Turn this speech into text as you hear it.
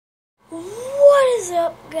is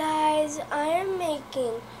up, guys? I am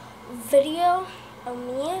making a video of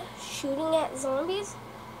me shooting at zombies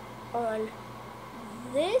on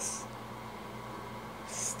this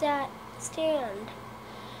stand.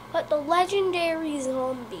 But the legendary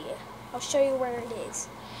zombie, I'll show you where it is.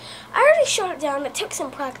 I already shot it down. It took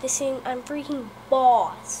some practicing. I'm freaking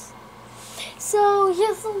boss. So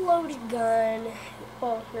here's the loaded gun.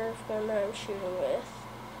 Well, Nerf gun that I'm shooting with.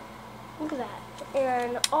 Look at that.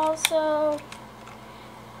 And also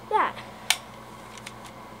that.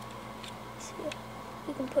 See,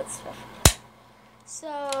 you can put stuff in there.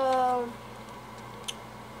 So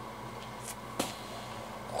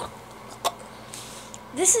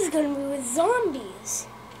this is gonna be with zombies.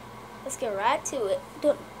 Let's get right to it.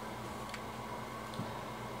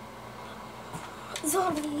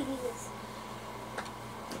 Zombies.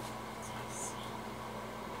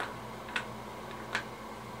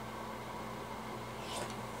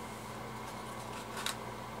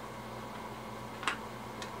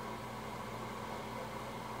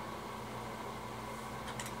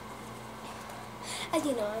 As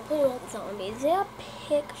you know, I'm putting up zombies. There are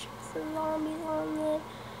pictures of zombies on there.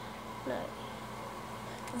 No.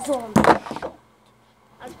 Zombie.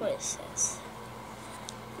 That's what it says.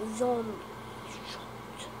 Zombie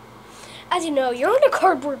shot. As you know, you're on a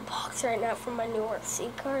cardboard box right now from my new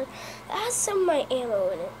RC card. It has some of my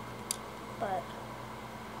ammo in it. But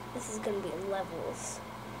this is going to be levels.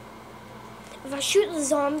 If I shoot the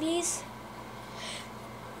zombies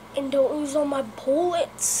and don't lose all my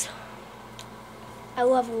bullets, I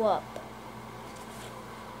level up.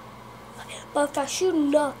 But if I shoot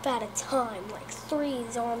enough at a time, like 3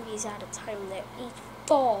 zombies at a time that each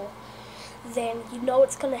fall, then you know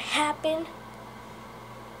what's gonna happen?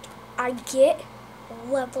 I get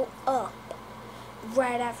level up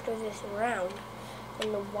right after this round.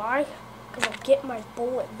 And why? Because I'll get my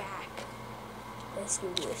bullet back. Let's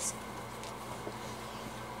do this.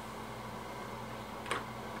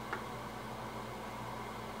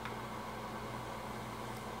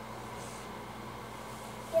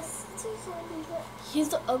 Here's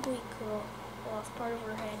the ugly girl. Lost part of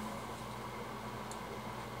her head.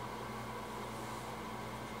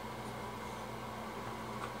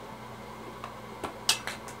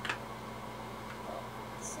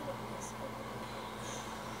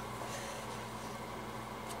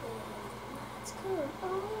 What's going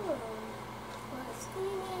on? What's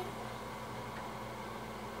going on?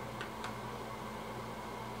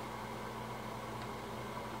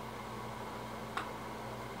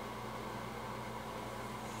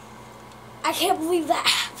 I can't believe that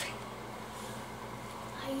happened.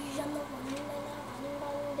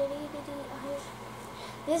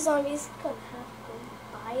 This zombie is gonna have to go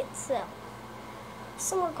by itself.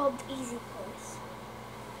 Somewhere called the Easy Place.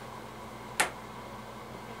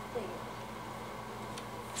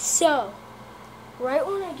 So, right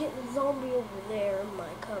when I get the zombie over there in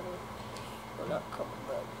my cover, well, not cover,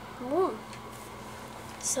 but room.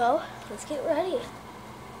 So, let's get ready.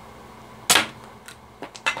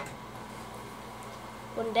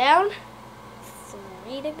 One down,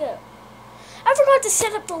 3 to go. I forgot to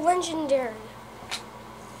set up the legendary.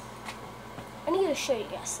 I need to show you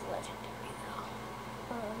guys the legendary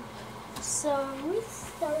though. So we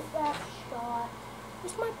start that shot.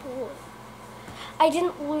 Where's my bullet? I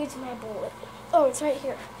didn't lose my bullet. Oh, it's right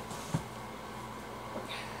here.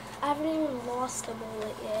 I haven't even lost a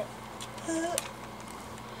bullet yet.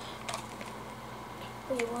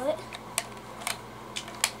 Wait, what?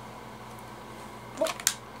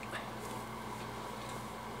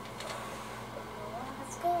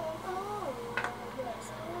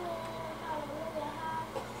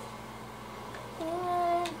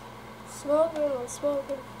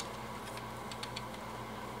 Smoking.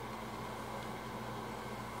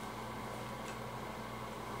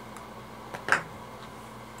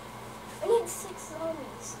 I need 6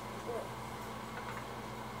 zombies.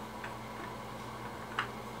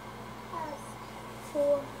 As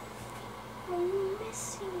for I'm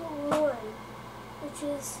missing one, which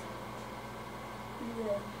is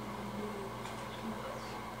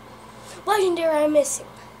legendary. I'm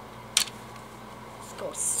missing. Let's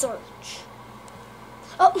go search.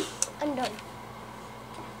 Oh, I'm done.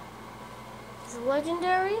 It's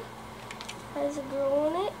legendary. Has a girl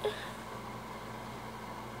in it.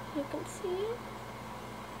 You can see it.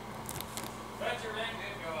 But your ring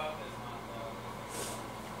did go up this month, though.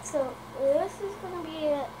 So this is gonna be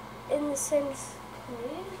in the same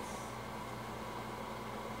place.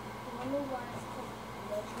 I wonder why it's called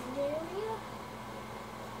legendary.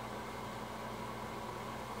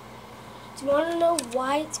 Do you want to know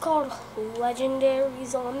why it's called legendary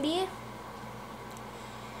zombie?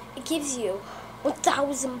 It gives you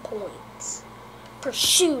 1,000 points per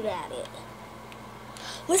shoot at it.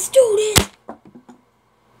 Let's do this.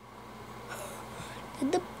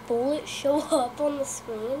 Did the bullet show up on the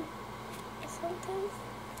screen or something?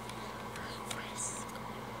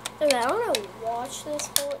 Okay, I want to watch this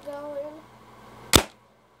bullet go in.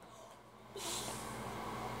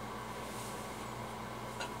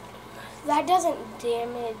 That doesn't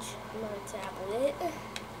damage my tablet.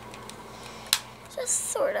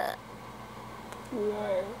 Just sort of.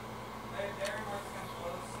 Whoa.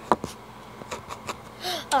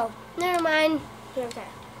 Oh, never mind. Okay.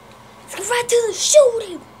 Let's go right to the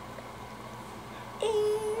shooting.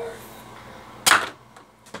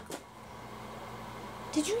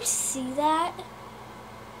 Did you see that?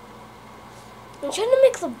 I'm trying to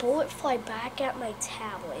make the bullet fly back at my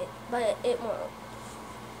tablet, but it won't.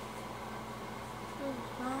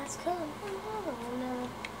 Let's go.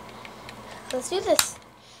 Let's do this.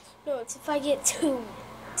 No, it's if I get two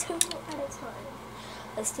at a time.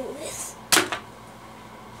 Let's do this.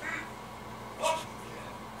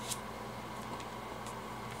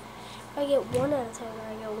 If I get one at a time,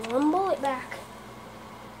 I get one bullet back.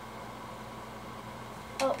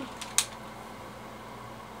 Oh.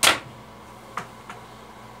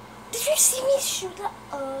 Did you see me shoot that?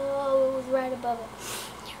 Oh, it was right above it.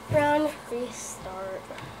 Round restart.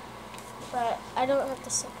 But I don't have to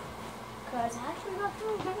say. Because I actually got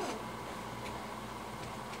through it.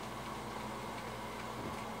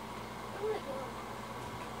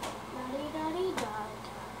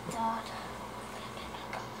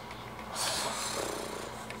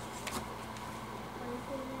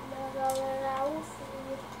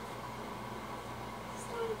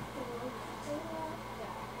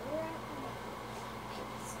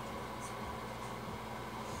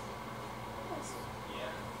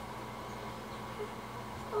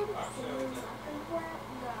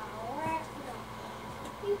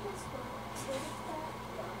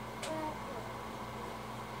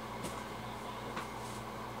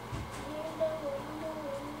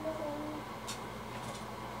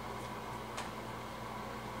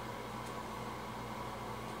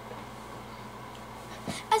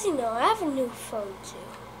 As you know, I have a new phone too.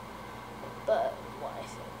 But what I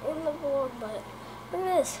think in the board, but look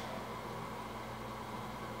at this.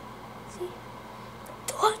 See?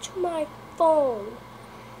 Touch my phone.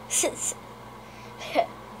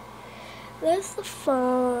 There's the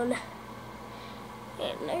phone.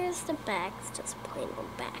 And there's the back. It's just plain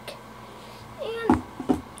old back. And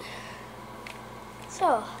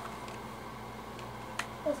so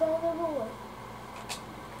that's all the board.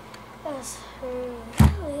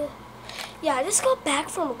 Yeah, I just got back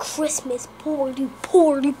from a Christmas party.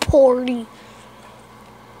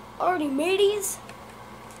 Already mateys.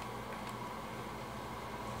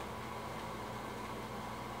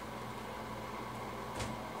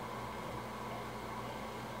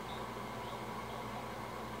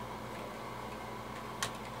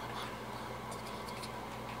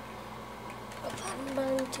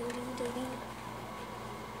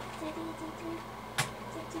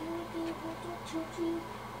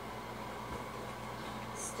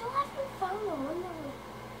 Still haven't found the one that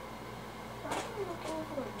I'm looking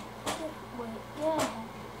for. Wait, yeah.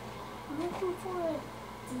 I'm looking for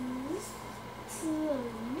this two.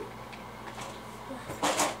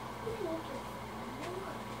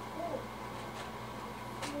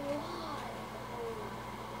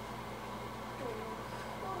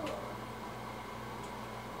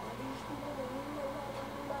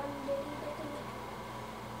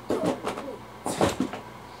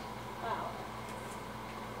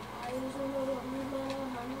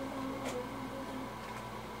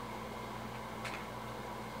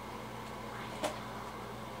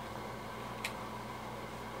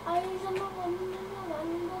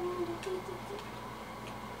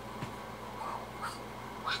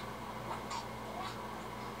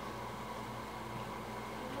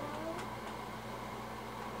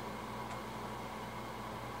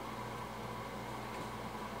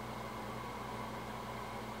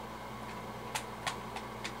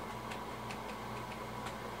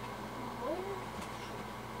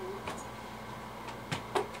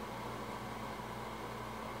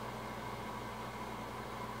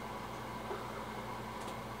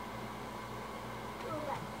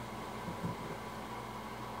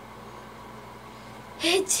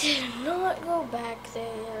 It did not go back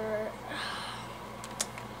there.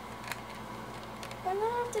 I'm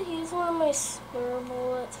gonna have to use one of my spare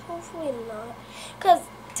bullets. Hopefully not. Because,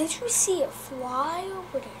 did you see it fly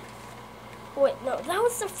over there? Wait, no, that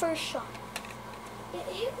was the first shot. It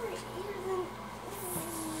hit right here, then.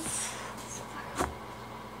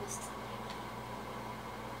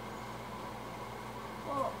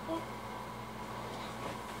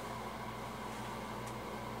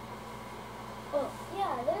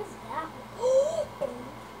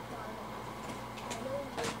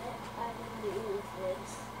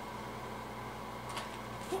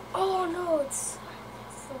 Oh no, it's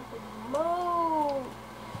something mode.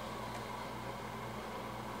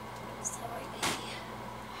 Sorry, baby.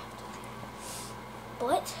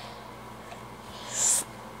 But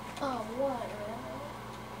oh, what?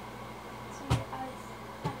 See, I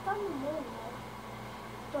found the moon now,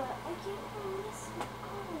 but I can't find this one.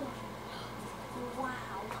 Oh,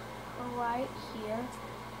 wow! Right here.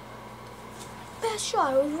 Best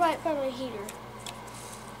shot. It was right by my heater.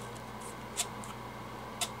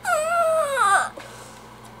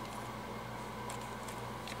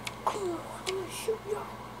 Cool. I'm gonna shoot you.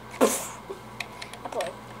 Boy,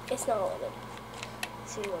 it's not loaded.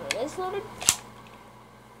 See when it is loaded?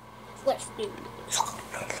 Let's do this.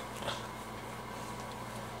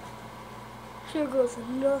 Here goes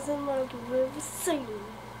nothing like you've ever seen.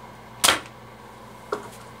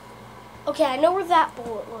 Okay, I know where that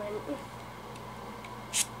bullet went.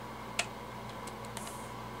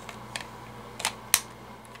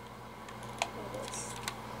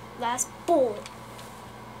 Last bullet.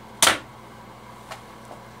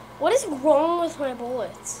 What is wrong with my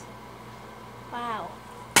bullets? Wow.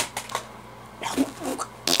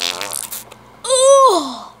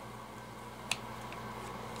 Oh!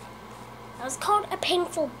 That was called a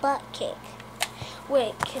painful butt kick.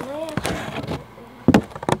 Wait, can I actually...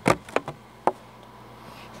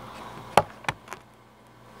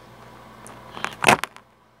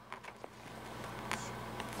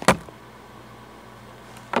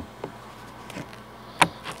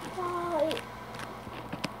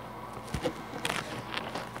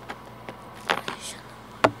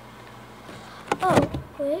 Oh,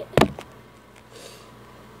 wait.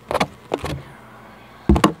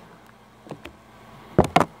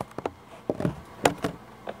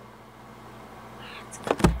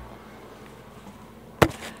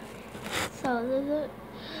 So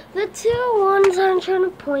the two ones I'm trying to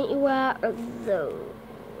point you at are those.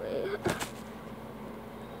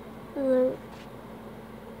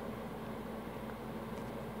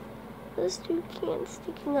 Those two cans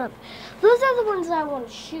sticking up. Those are the ones I want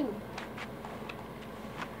to shoot.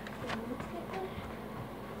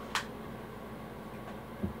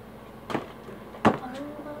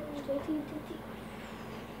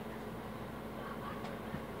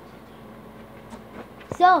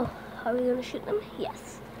 So, are we going to shoot them?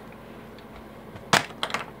 Yes.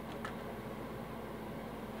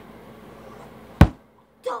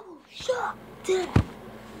 Double shot!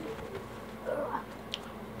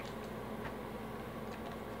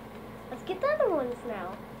 Let's get the other ones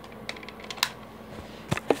now.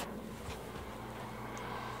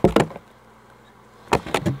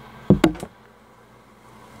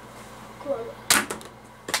 Cool.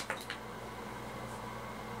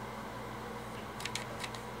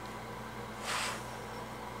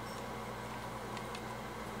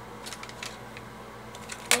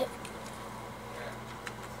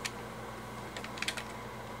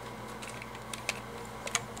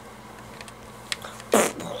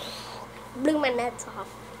 Blew my nets off.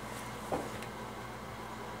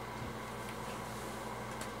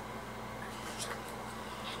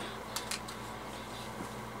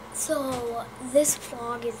 So this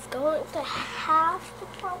vlog is going to have to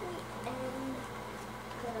probably end.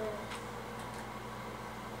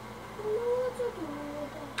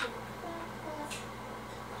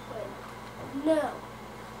 Wait, no.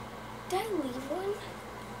 Did I leave one?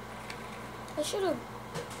 I should have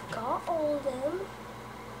got all of them.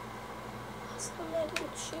 So I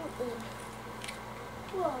didn't shoot one.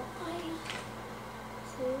 Well,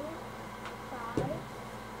 2, 5.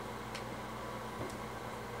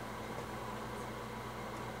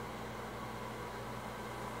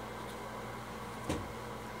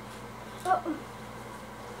 Oh.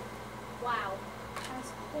 Wow. I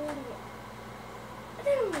was holding it. I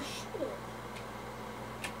didn't want to shoot it.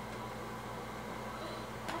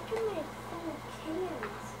 I can make full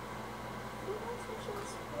cans. Well, that's what you're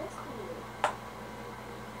supposed to do.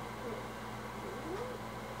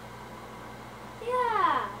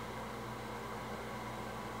 Yeah.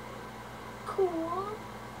 Cool.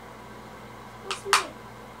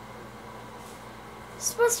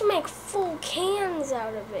 Supposed to make full cans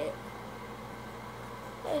out of it.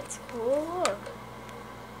 That's cool.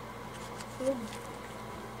 Look.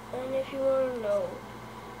 And if you want to know,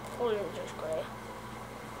 orange is gray.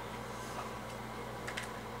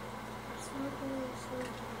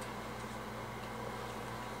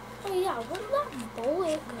 Oh yeah, where did that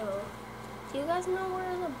bullet go? Do you guys know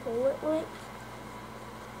where the bullet went?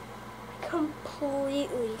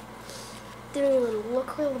 Completely didn't even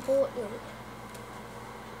look where the bullet went.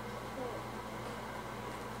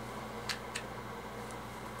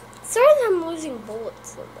 Sorry that I'm losing bullets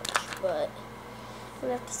so much, but We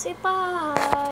have to say bye.